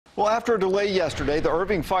Well, after a delay yesterday, the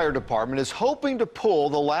Irving Fire Department is hoping to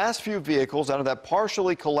pull the last few vehicles out of that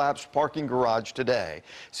partially collapsed parking garage today.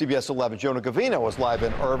 CBS 11's Yona Gavino is live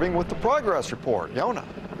in Irving with the progress report. Yona.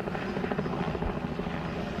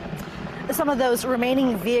 Some of those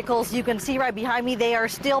remaining vehicles you can see right behind me, they are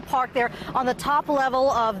still parked there on the top level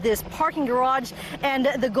of this parking garage, and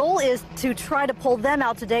the goal is to try to pull them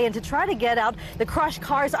out today and to try to get out the crushed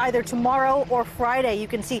cars either tomorrow or Friday. You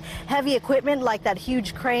can see heavy equipment like that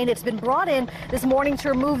huge crane. It's been brought in this morning to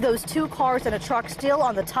remove those two cars and a truck still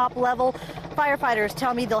on the top level. Firefighters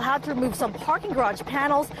tell me they'll have to remove some parking garage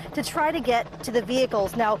panels to try to get to the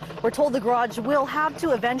vehicles. Now, we're told the garage will have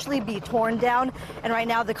to eventually be torn down, and right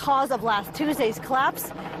now the cause of last Tuesday's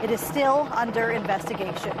collapse, it is still under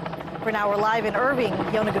investigation. For now, we're live in Irving.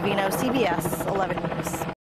 Yona Gavino, CBS 11 News.